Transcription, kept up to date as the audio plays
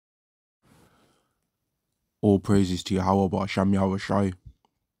All praises to Yahweh, Ba'asham Yahweh Shai,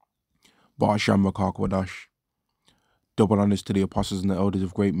 Ba'asham Wadash. Double honors to the apostles and the elders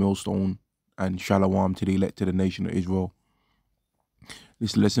of Great Millstone, and Shalom to the elect of the nation of Israel.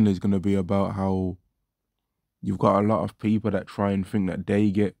 This lesson is going to be about how you've got a lot of people that try and think that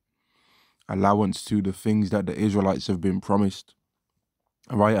they get allowance to the things that the Israelites have been promised.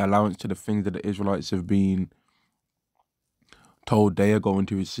 Right? Allowance to the things that the Israelites have been told they are going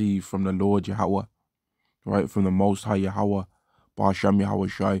to receive from the Lord Yahweh. Right? From the Most High Yahweh, Ba'asham Yahweh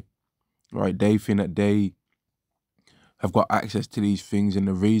Shai. Right? They think that they have got access to these things, and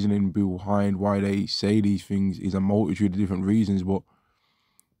the reasoning behind why they say these things is a multitude of different reasons. But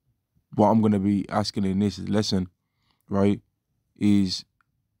what I'm going to be asking in this lesson, right,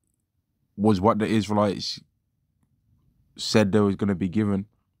 was what the Israelites said they was going to be given,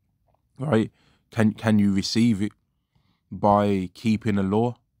 right? Can you receive it by keeping the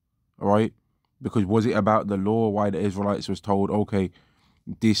law, right? Because was it about the law why the Israelites was told, okay,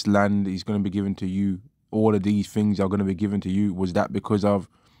 this land is going to be given to you, all of these things are going to be given to you? Was that because of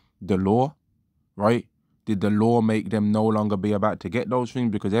the law, right? Did the law make them no longer be about to get those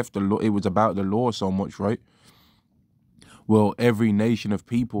things? Because if the law, it was about the law so much, right? Well, every nation of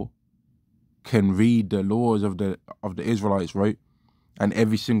people can read the laws of the Israelites, right? And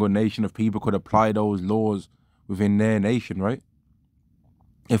every single nation of people could apply those laws within their nation, right?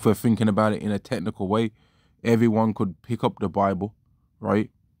 If we're thinking about it in a technical way, everyone could pick up the Bible, right,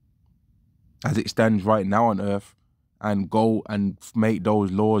 as it stands right now on earth, and go and make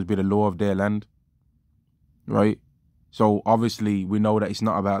those laws be the law of their land, right? So obviously we know that it's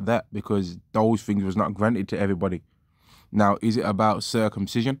not about that, because those things was not granted to everybody. Now, is it about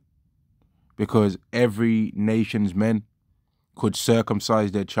circumcision? Because every nation's men could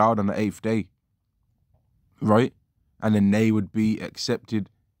circumcise their child on the 8th day, right? And then they would be accepted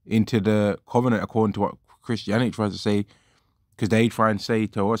into the covenant, according to what Christianity tries to say, because they try and say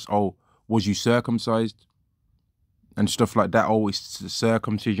to us, oh, was you circumcised? And stuff like that. Oh, it's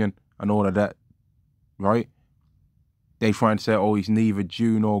circumcision and all of that, right? They try and say, oh, he's neither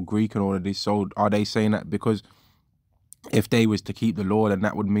Jew nor Greek and all of this. So are they saying that because if they was to keep the law, then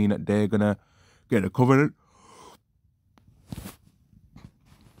that would mean that they're going to get a covenant?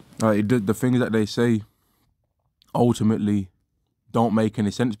 The things that they say ultimately don't make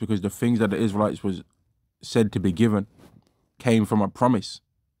any sense, because the things that the Israelites was said to be given came from a promise.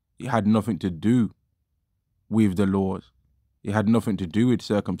 It had nothing to do with the laws. It had nothing to do with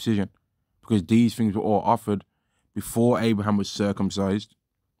circumcision, because these things were all offered before Abraham was circumcised,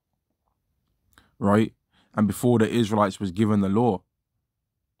 right? And before the Israelites was given the law,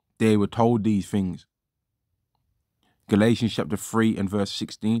 they were told these things. Galatians chapter 3 and verse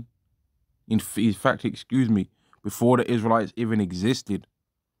 16. In fact, before the Israelites even existed,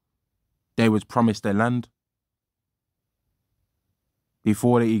 they was promised their land.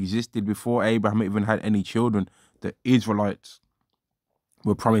 Before they existed, before Abraham even had any children, the Israelites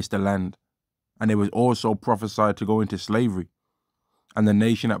were promised the land. And they was also prophesied to go into slavery. And the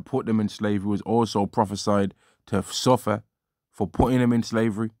nation that put them in slavery was also prophesied to suffer for putting them in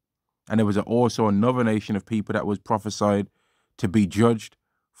slavery. And there was also another nation of people that was prophesied to be judged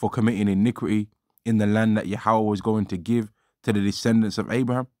for committing iniquity in the land that Yahweh was going to give to the descendants of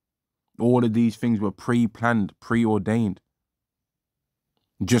Abraham. All of these things were pre-planned, preordained.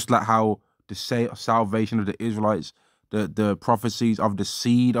 Just like how the salvation of the Israelites, the prophecies of the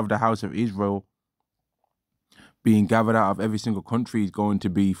seed of the house of Israel being gathered out of every single country is going to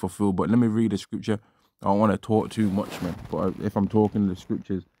be fulfilled. But let me read the scripture. I don't want to talk too much, man. But if I'm talking the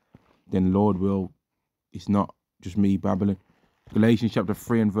scriptures, then Lord will, it's not just me babbling. Galatians chapter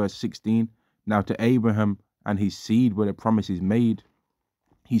 3 and verse 16. Now to Abraham and his seed were the promises made.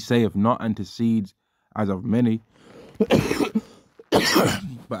 He saith not unto seeds as of many,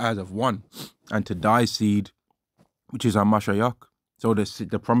 but as of one, and to thy seed, which is our Mashiach. So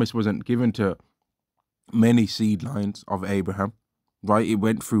the promise wasn't given to many seed lines of Abraham, right? It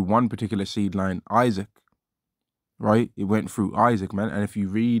went through one particular seed line, Isaac, right? It went through Isaac, man. And if you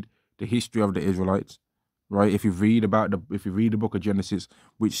read the history of the Israelites, right? If you read the book of Genesis,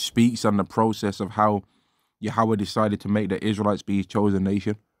 which speaks on the process of how Yahweh decided to make the Israelites be his chosen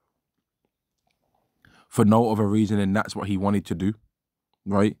nation, for no other reason than that's what he wanted to do,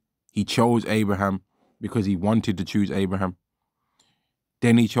 right? He chose Abraham because he wanted to choose Abraham.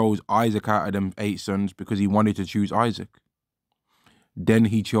 Then he chose Isaac out of them 8 sons because he wanted to choose Isaac. Then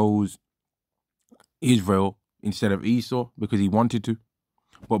he chose Israel instead of Esau because he wanted to.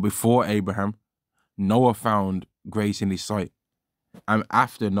 But before Abraham, Noah found grace in his sight. And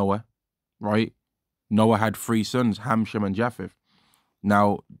after Noah, right, Noah had 3 sons, Ham, Shem, and Japheth.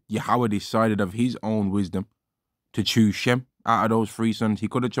 Now, Yahweh decided of his own wisdom to choose Shem out of those three sons. He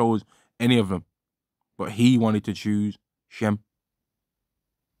could have chose any of them, but he wanted to choose Shem.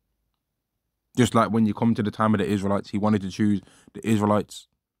 Just like when you come to the time of the Israelites, he wanted to choose the Israelites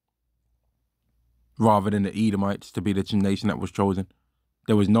rather than the Edomites to be the nation that was chosen.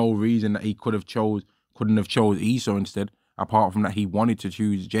 There was no reason that he couldn't have chose Esau instead, apart from that he wanted to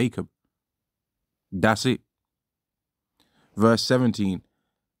choose Jacob. That's it. Verse 17,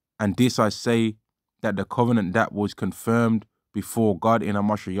 and this I say, that the covenant that was confirmed before God in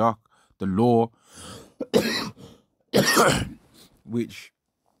Mashiach, the law, which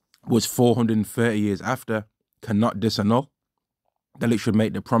was 430 years after, cannot disannul, that it should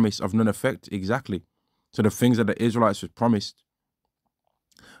make the promise of none effect. Exactly. So the things that the Israelites was promised,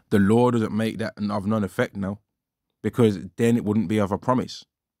 the law doesn't make that of none effect now, because then it wouldn't be of a promise.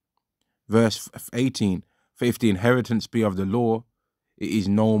 Verse 18, for if the inheritance be of the law, it is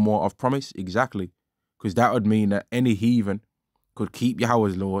no more of promise. Exactly. Because that would mean that any heathen could keep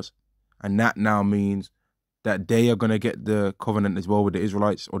Yahweh's laws, and that now means that they are going to get the covenant as well with the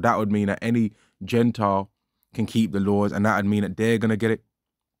Israelites, or that would mean that any Gentile can keep the laws, and that would mean that they're going to get it.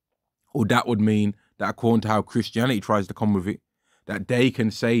 Or that would mean that according to how Christianity tries to come with it, that they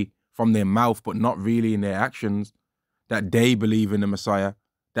can say from their mouth, but not really in their actions, that they believe in the Messiah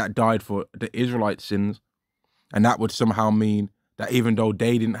that died for the Israelites' sins. And that would somehow mean that even though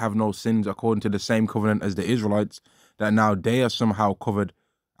they didn't have no sins according to the same covenant as the Israelites, that now they are somehow covered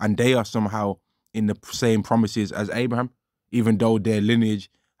and they are somehow in the same promises as Abraham, even though their lineage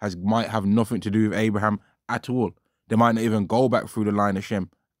might have nothing to do with Abraham at all. They might not even go back through the line of Shem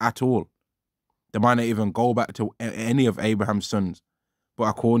at all. They might not even go back to any of Abraham's sons. But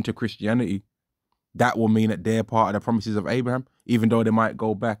according to Christianity, that will mean that they're part of the promises of Abraham, even though they might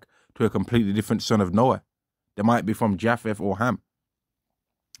go back to a completely different son of Noah. They might be from Japheth or Ham.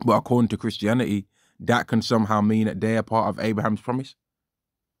 But according to Christianity, that can somehow mean that they're part of Abraham's promise.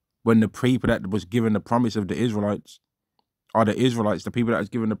 When the people that was given the promise of the Israelites are the Israelites, the people that was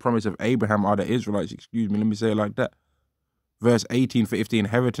given the promise of Abraham are the Israelites. Excuse me, let me say it like that. Verse 18, for if the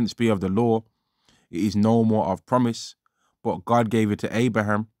inheritance be of the law, it is no more of promise, but God gave it to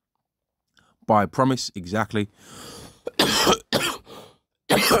Abraham by promise. Exactly.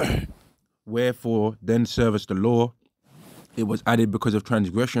 Wherefore then servest the law, it was added because of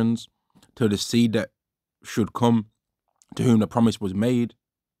transgressions, to the seed that should come, to whom the promise was made.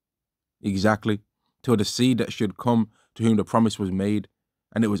 Exactly. To the seed that should come, to whom the promise was made.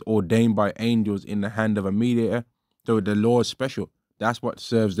 And it was ordained by angels in the hand of a mediator. So the law is special. That's what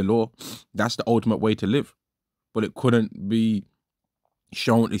serves the law. That's the ultimate way to live. But it couldn't be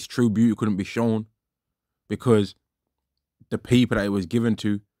shown, its true beauty couldn't be shown, because the people that it was given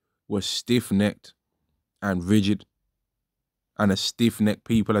to were stiff-necked and rigid, and a stiff-necked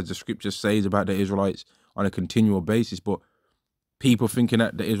people, as the scripture says about the Israelites, on a continual basis. But people thinking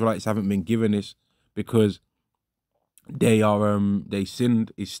that the Israelites haven't been given this because they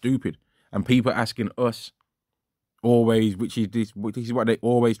sinned is stupid. And people asking us always, this is what they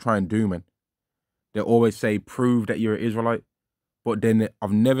always try and do, man. They always say, prove that you're an Israelite. But then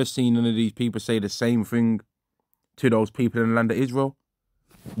I've never seen none of these people say the same thing to those people in the land of Israel.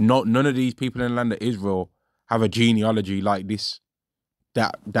 None of these people in the land of Israel have a genealogy like this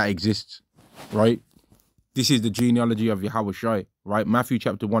that exists, right? This is the genealogy of Yahushai, right? Matthew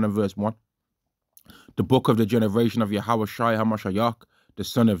chapter 1 and verse 1. The book of the generation of Yahushai HaMashiach, the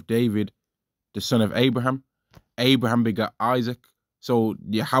son of David, the son of Abraham. Abraham begot Isaac. So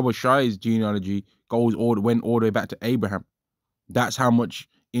Yahushai's genealogy went all the way back to Abraham. That's how much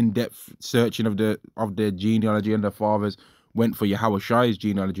in-depth searching of the genealogy and the fathers went for Yahushai's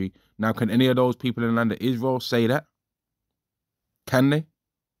genealogy. Now, can any of those people in the land of Israel say that? Can they?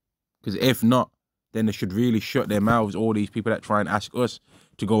 Because if not, then they should really shut their mouths, all these people that try and ask us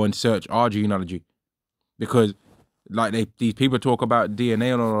to go and search our genealogy. Because like these people talk about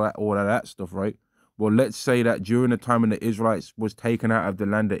DNA and all of that stuff, right? Well, let's say that during the time when the Israelites was taken out of the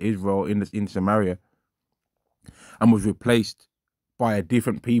land of Israel in Samaria and was replaced by a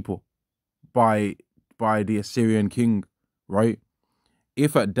different people, by the Assyrian king, right?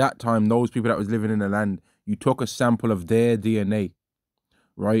 If at that time those people that was living in the land, you took a sample of their DNA,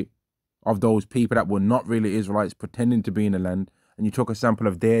 right, of those people that were not really Israelites pretending to be in the land, and you took a sample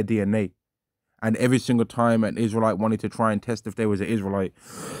of their DNA, and every single time an Israelite wanted to try and test if they was an Israelite,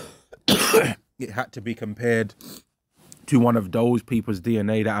 it had to be compared to one of those people's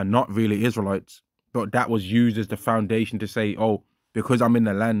DNA that are not really Israelites, but that was used as the foundation to say, oh, because I'm in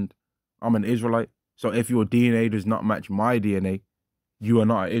the land, I'm an Israelite. So if your DNA does not match my DNA, you are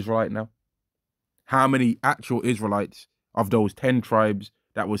not an Israelite now. How many actual Israelites of those 10 tribes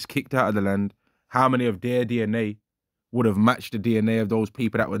that was kicked out of the land, how many of their DNA would have matched the DNA of those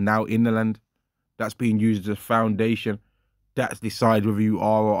people that were now in the land? That's being used as a foundation that decides whether you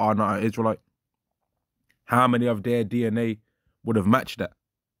are or are not an Israelite. How many of their DNA would have matched that?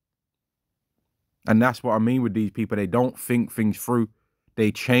 And that's what I mean with these people. They don't think things through.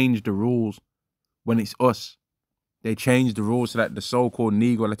 They change the rules when it's us. They change the rules so that the so-called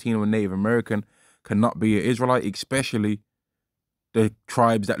Negro, Latino, and Native American cannot be an Israelite, especially the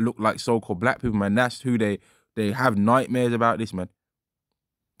tribes that look like so-called black people, man. That's who they have nightmares about this, man.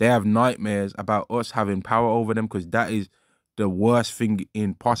 They have nightmares about us having power over them because that is the worst thing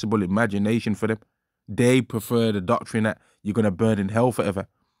in possible imagination for them. They prefer the doctrine that you're going to burn in hell forever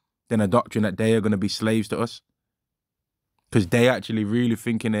than a doctrine that they are going to be slaves to us. Because they actually really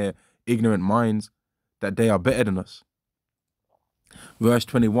think in their ignorant minds that they are better than us. Verse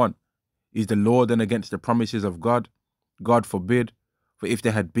 21, is the law then against the promises of God? God forbid. For if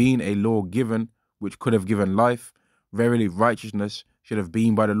there had been a law given which could have given life, verily righteousness should have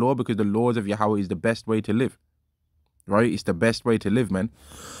been by the law, because the laws of Yahweh is the best way to live. Right? It's the best way to live, man.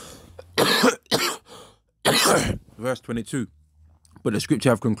 Verse 22. But the scripture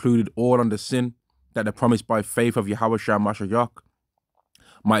have concluded all under sin, that the promise by faith of Yahweh Shah Mashiach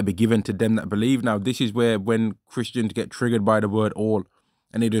might be given to them that believe. Now, this is where when Christians get triggered by the word all,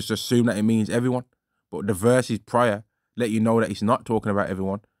 and they just assume that it means everyone. But the verses prior let you know that it's not talking about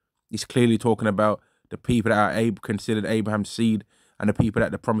everyone. It's clearly talking about the people that are considered Abraham's seed and the people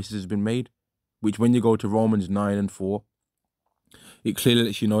that the promises has been made, which when you go to Romans 9 and 4, it clearly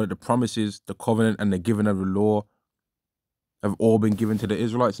lets you know that the promises, the covenant, and the giving of the law have all been given to the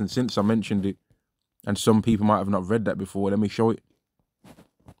Israelites. And since I mentioned it, and some people might have not read that before, let me show it.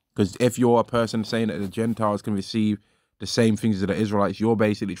 Because if you're a person saying that the Gentiles can receive the same things as the Israelites, you're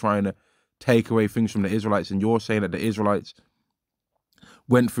basically trying to take away things from the Israelites, and you're saying that the Israelites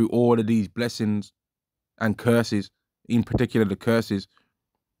went through all of these blessings and curses, in particular the curses,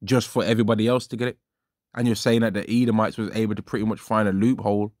 just for everybody else to get it. And you're saying that the Edomites was able to pretty much find a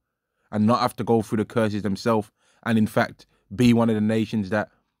loophole and not have to go through the curses themselves, and in fact be one of the nations that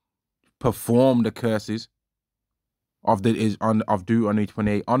perform the curses of Deuteronomy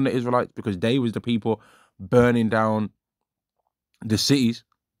 28 on the Israelites, because they was the people burning down the cities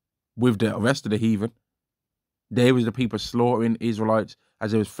with the rest of the heathen. They was the people slaughtering Israelites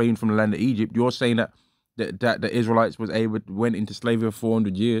as they was freeing from the land of Egypt. You're saying that the Israelites went into slavery for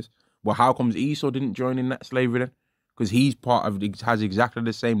 400 years. Well, how comes Esau didn't join in that slavery then? Because he's has exactly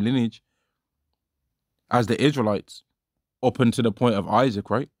the same lineage as the Israelites up until the point of Isaac,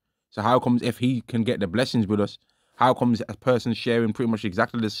 right? So how comes if he can get the blessings with us, how comes a person sharing pretty much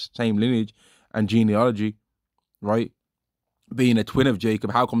exactly the same lineage and genealogy, right, being a twin of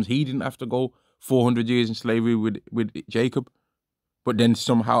Jacob, how comes he didn't have to go 400 years in slavery with Jacob, but then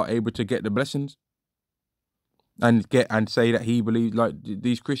somehow able to get the blessings and say that he believes? Like,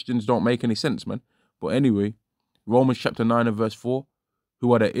 these Christians don't make any sense, man. But anyway, Romans chapter 9 and verse 4,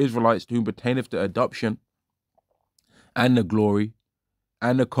 who are the Israelites to whom pertaineth the adoption and the glory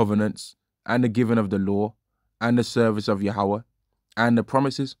and the covenants and the giving of the law and the service of Yahweh and the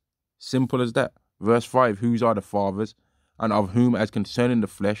promises. Simple as that. Verse 5, whose are the fathers, and of whom as concerning the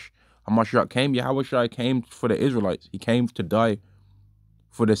flesh Hamashiach came. Yahweh Shai came for the Israelites. He came to die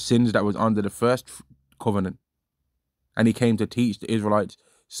for the sins that was under the first covenant. And he came to teach the Israelites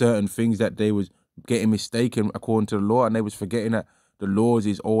certain things that they was getting mistaken according to the law, and they was forgetting that the laws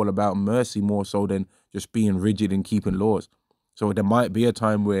is all about mercy more so than just being rigid and keeping laws. So there might be a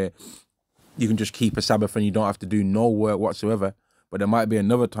time where you can just keep a Sabbath and you don't have to do no work whatsoever. But there might be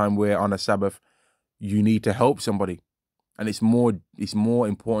another time where on a Sabbath you need to help somebody. And it's more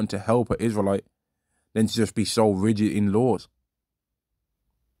important to help an Israelite than to just be so rigid in laws.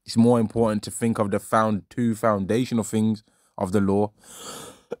 It's more important to think of the two foundational things of the law,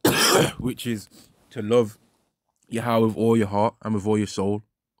 which is to love Yahweh with all your heart and with all your soul,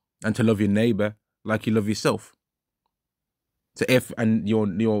 and to love your neighbor like you love yourself. So if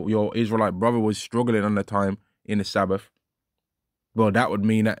your Israelite brother was struggling on the time in the Sabbath, well, that would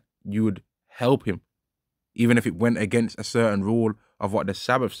mean that you would help him, even if it went against a certain rule of what the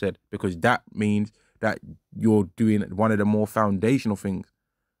Sabbath said, because that means that you're doing one of the more foundational things.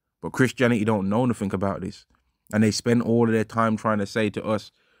 But Christianity don't know nothing about this. And they spend all of their time trying to say to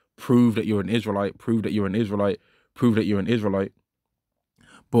us, prove that you're an Israelite, prove that you're an Israelite, prove that you're an Israelite.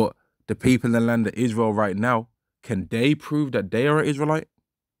 But the people in the land of Israel right now, can they prove that they are an Israelite?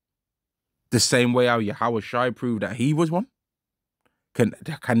 The same way how Yahweh Shai proved that he was one?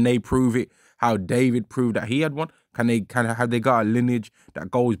 Can they prove it how David proved that he had one? Have they got a lineage that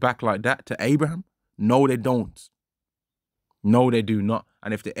goes back like that to Abraham? No, they don't. No, they do not.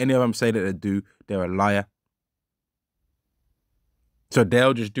 And if any of them say that they do, they're a liar. So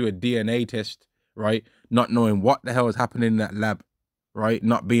they'll just do a DNA test, right? Not knowing what the hell is happening in that lab, right?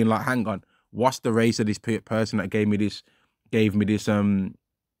 Not being like, hang on, what's the race of this person that gave me this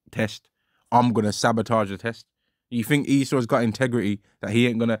test? I'm gonna sabotage the test. You think Esau's got integrity that he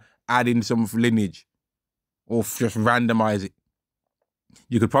ain't gonna add in some lineage or just randomize it?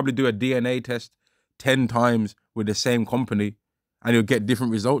 You could probably do a DNA test 10 times with the same company and you'll get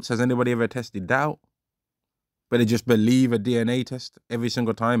different results. Has anybody ever tested that out? But they just believe a DNA test every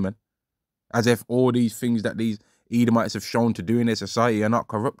single time, man. As if all these things that these Edomites have shown to do in their society are not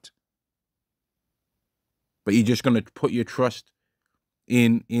corrupt. But you're just going to put your trust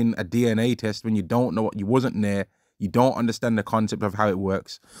in a DNA test when you don't know what, you wasn't there, you don't understand the concept of how it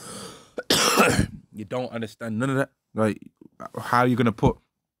works. You don't understand none of that. Like, how are you going to put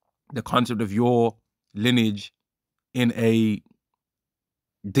the concept of your lineage in a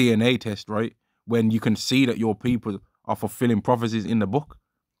DNA test, right? When you can see that your people are fulfilling prophecies in the book.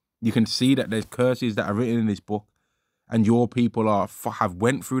 You can see that there's curses that are written in this book and your people have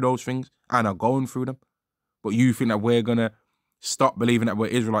went through those things and are going through them. But you think that we're going to stop believing that we're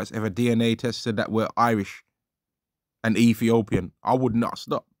Israelites if a DNA test said that we're Irish and Ethiopian? I would not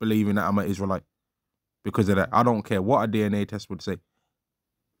stop believing that I'm an Israelite because of that. I don't care what a DNA test would say.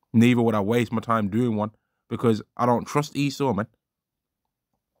 Neither would I waste my time doing one because I don't trust Esau, man.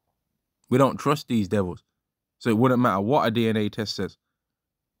 We don't trust these devils. So it wouldn't matter what a DNA test says.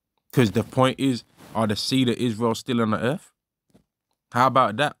 Because the point is, are the seed of Israel still on the earth? How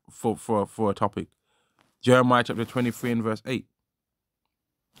about that for a topic? Jeremiah chapter 23 and verse 8.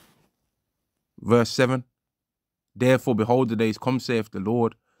 Verse 7. Therefore, behold, the days come, saith the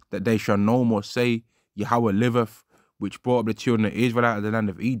Lord, that they shall no more say, Yahweh liveth, which brought up the children of Israel out of the land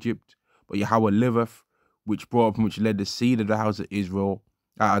of Egypt, but Yahweh liveth, which brought up and which led the seed of the house of Israel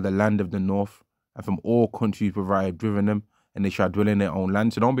out of the land of the north, and from all countries where I have driven them, and they shall dwell in their own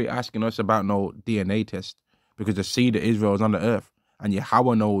land. So don't be asking us about no DNA test, because the seed of Israel is on the earth, and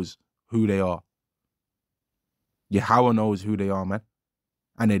Yahweh knows who they are. Yahweh knows who they are, man.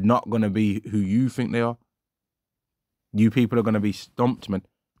 And they're not going to be who you think they are. You people are going to be stumped, man.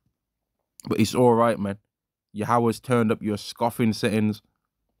 But it's all right, man. Yahweh's turned up your scoffing settings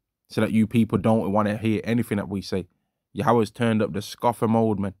so that you people don't want to hear anything that we say. Yahweh's turned up the scoffer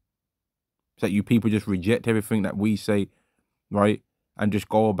mode, man. So that you people just reject everything that we say, right? And just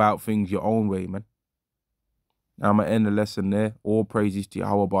go about things your own way, man. I'm going to end the lesson there. All praises to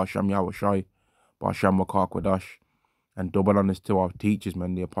Yahweh, Ba'Shem Yahweh Shai, Ba'Shem Makar Kwadash. And double honors to our teachers,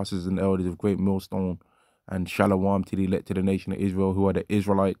 man, the apostles and elders of Great Millstone. And shalom to the elect to the nation of Israel, who are the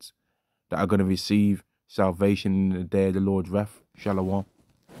Israelites that are going to receive salvation in the day of the Lord's wrath. Shalom.